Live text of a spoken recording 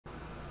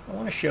I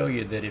want to show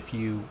you that if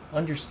you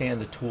understand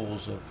the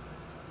tools of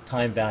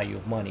time value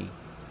of money,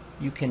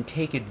 you can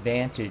take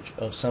advantage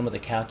of some of the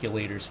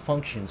calculator's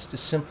functions to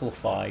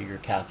simplify your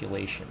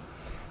calculation.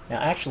 Now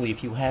actually,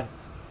 if you have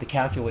the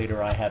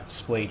calculator I have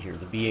displayed here,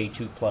 the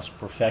BA2 Plus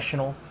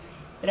Professional,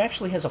 it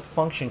actually has a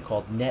function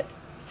called net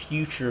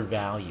future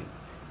value.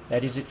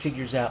 That is, it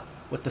figures out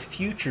what the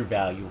future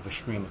value of a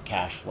stream of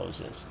cash flows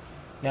is.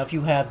 Now if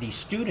you have the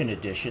student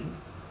edition,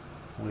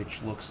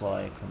 which looks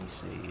like, let me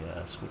see,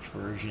 switch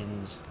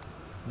versions.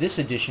 This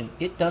edition,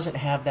 it doesn't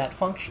have that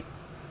function.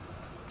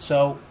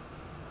 So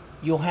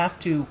you'll have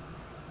to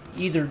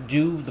either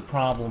do the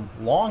problem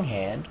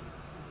longhand,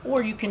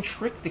 or you can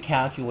trick the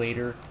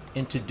calculator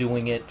into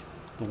doing it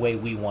the way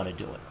we want to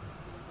do it.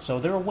 So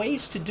there are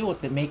ways to do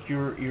it that make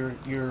your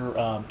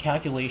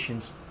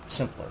calculations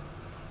simpler.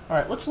 All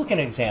right, let's look at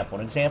an example.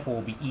 An example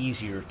will be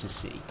easier to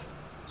see.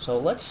 So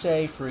let's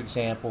say, for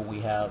example,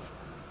 we have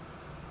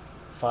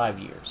 5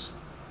 years.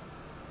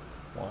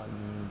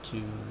 1,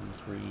 2,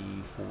 3,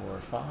 4,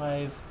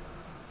 5,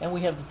 and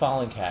we have the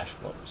following cash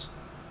flows.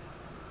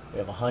 We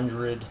have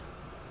 100,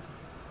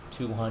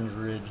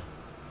 200,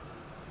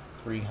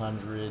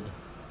 300,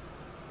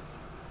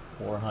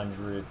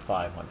 400,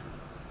 500.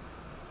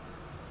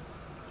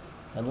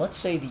 And let's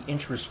say the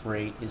interest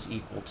rate is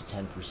equal to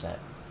 10%.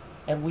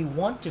 And we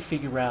want to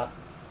figure out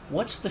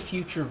what's the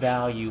future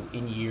value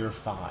in year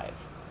 5.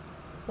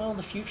 Well,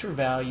 the future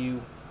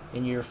value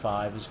in year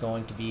 5 is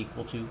going to be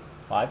equal to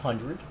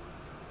 500.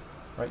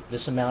 Right,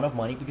 this amount of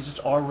money, because it's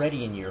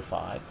already in year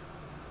 5,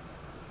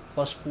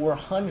 plus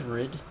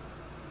 400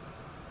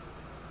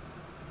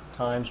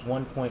 times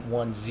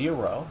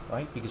 1.10,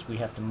 right, because we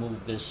have to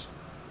move this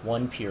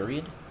one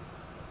period,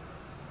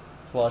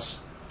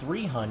 plus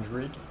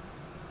 300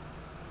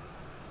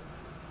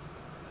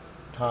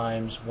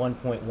 times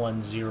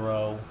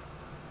 1.10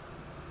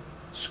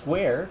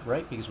 squared,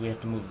 right, because we have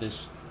to move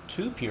this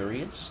 2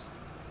 periods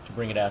to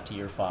bring it out to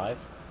year 5,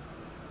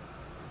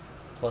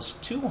 plus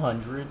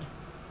 200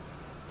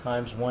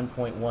 times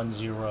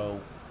 1.10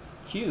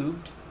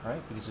 cubed,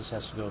 right, because this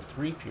has to go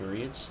 3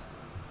 periods,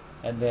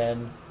 and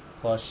then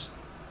plus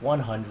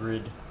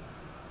 100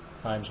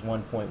 times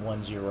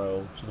 1.10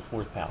 to the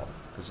 4th power,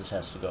 because this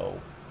has to go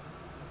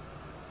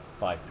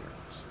 5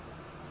 periods.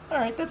 All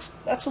right,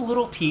 that's a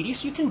little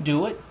tedious. You can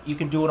do it. You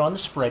can do it on the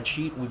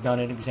spreadsheet. We've done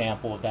an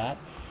example of that.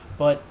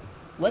 But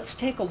let's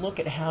take a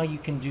look at how you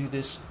can do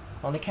this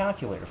on the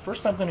calculator.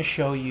 First, I'm going to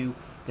show you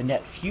the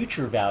net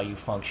future value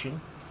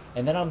function.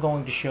 And then I'm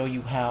going to show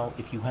you how,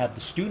 if you have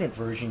the student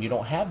version, you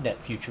don't have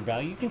net future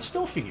value, you can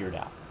still figure it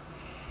out.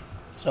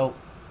 So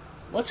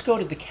let's go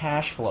to the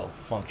cash flow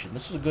function.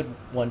 This is a good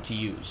one to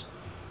use.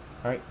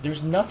 All right,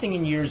 there's nothing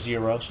in year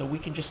 0, so we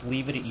can just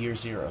leave it at year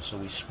 0. So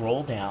we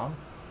scroll down.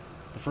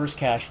 The first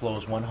cash flow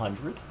is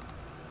 100.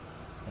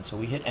 And so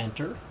we hit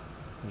enter.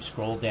 We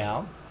scroll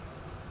down.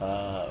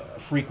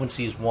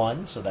 Frequency is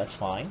 1, so that's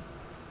fine.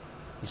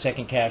 The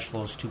second cash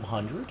flow is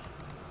 200.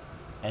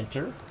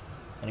 Enter.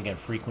 And again,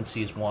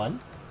 frequency is 1.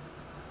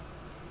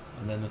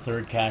 And then the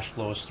third cash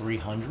flow is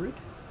 300.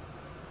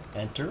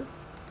 Enter.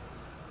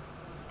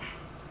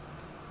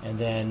 And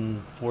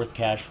then fourth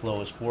cash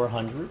flow is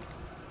 400.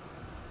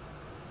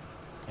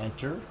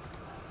 Enter.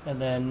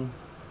 And then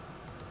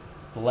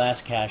the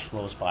last cash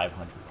flow is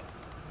 500.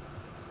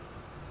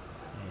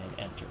 And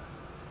enter.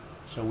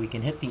 So we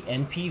can hit the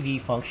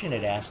NPV function.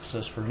 It asks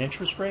us for an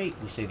interest rate.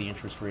 We say the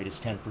interest rate is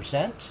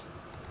 10%.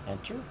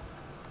 Enter.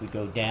 We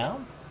go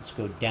down. Let's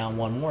go down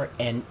one more,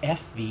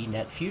 NFV,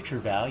 net future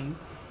value,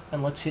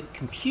 and let's hit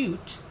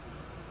compute,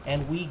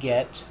 and we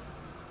get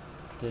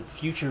the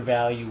future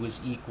value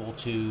is equal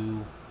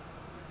to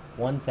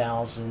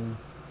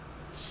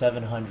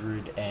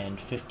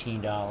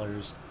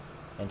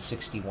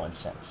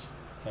 $1,715.61.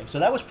 Okay, so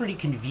that was pretty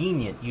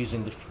convenient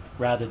using the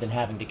rather than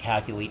having to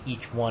calculate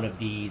each one of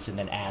these and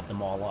then add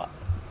them all up.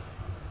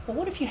 Well,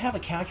 what if you have a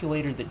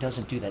calculator that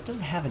doesn't do that? It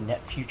doesn't have a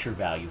net future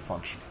value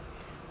function.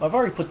 I've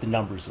already put the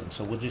numbers in,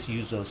 so we'll just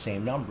use those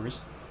same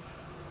numbers.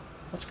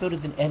 Let's go to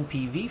the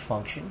NPV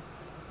function.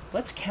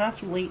 Let's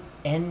calculate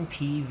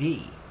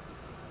NPV.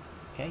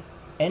 Okay,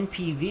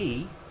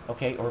 NPV,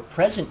 okay, or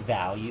present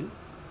value,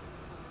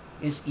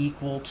 is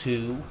equal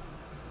to,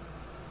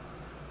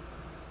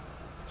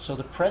 so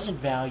the present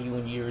value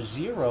in year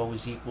 0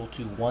 is equal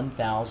to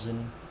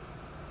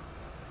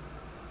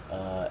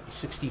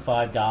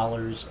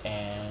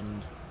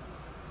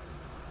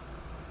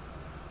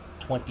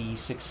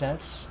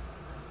 $1,065.26.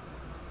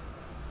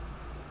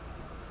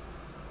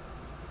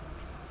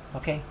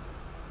 Okay,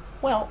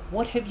 well,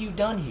 what have you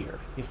done here?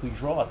 If we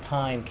draw a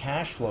time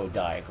cash flow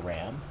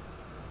diagram,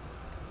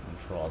 we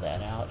draw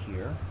that out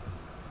here.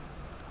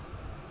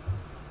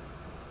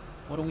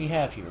 What do we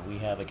have here? We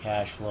have a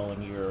cash flow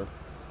in year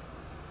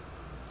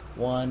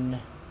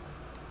 1,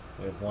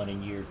 we have one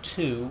in year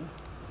 2.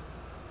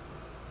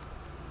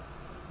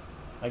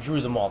 I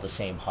drew them all the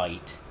same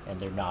height, and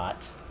they're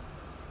not.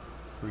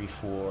 3,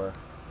 4,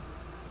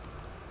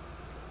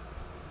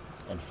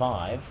 and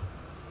 5.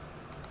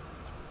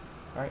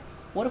 All right,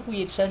 what have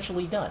we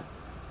essentially done?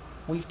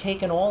 we've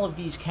taken all of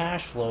these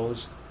cash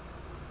flows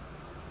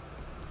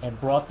and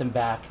brought them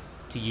back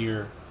to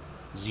year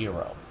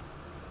 0.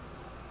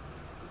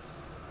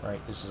 Right,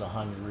 this is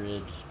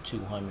 100,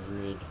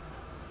 200,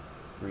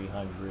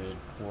 300,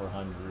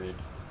 400,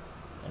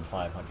 and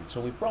 500. So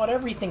we brought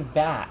everything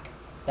back.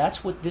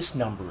 That's what this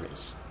number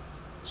is.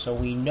 So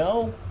we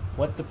know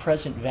what the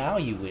present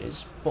value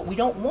is, but we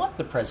don't want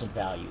the present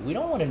value. We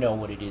don't want to know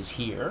what it is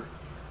here.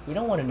 We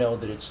don't want to know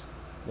that it's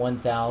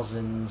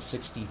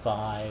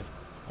 1,065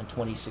 and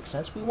 26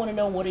 cents. We want to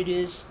know what it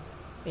is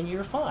in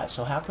year 5.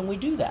 So how can we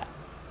do that?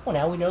 Well,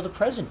 now we know the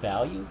present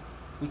value.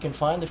 We can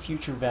find the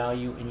future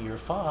value in year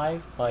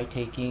 5 by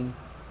taking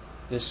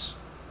this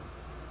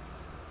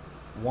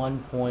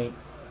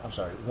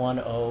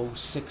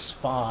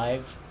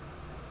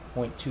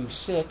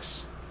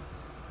 1065.26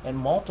 and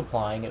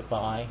multiplying it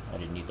by, I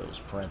didn't need those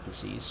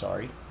parentheses,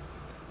 sorry,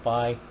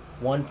 by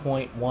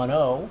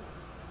 1.10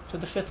 to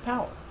the 5th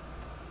power.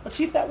 Let's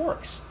see if that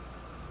works.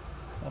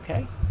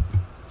 Okay,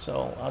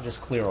 so I'll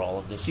just clear all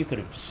of this. You could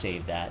have just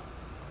saved that,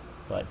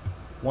 but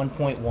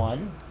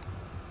 1.1,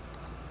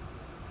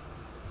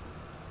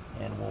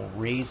 and we'll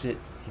raise it,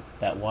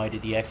 that y to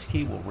the x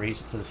key, we'll raise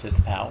it to the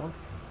 5th power,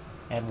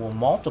 and we'll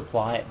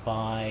multiply it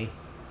by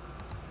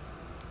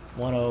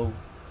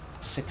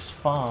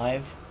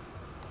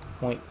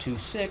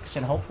 1065.26,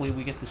 and hopefully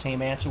we get the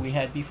same answer we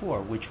had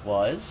before, which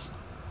was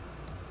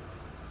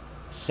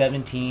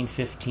 17,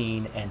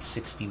 15, and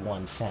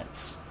 61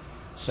 cents.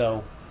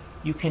 So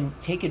you can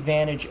take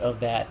advantage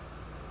of that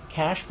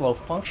cash flow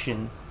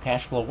function,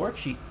 cash flow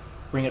worksheet,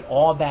 bring it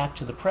all back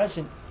to the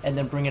present, and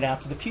then bring it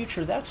out to the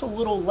future. That's a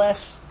little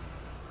less,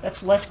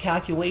 that's less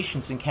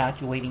calculations than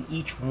calculating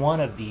each one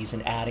of these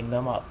and adding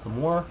them up. The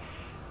more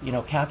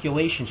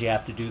calculations you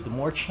have to do, the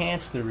more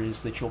chance there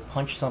is that you'll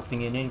punch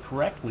something in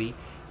incorrectly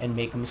and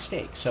make a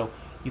mistake. So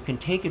you can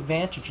take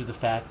advantage of the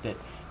fact that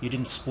you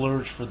didn't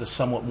splurge for the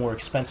somewhat more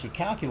expensive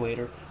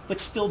calculator, but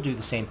still do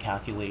the same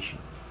calculation.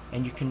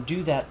 And you can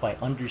do that by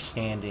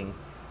understanding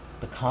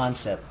the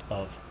concept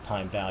of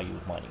time value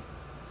of money.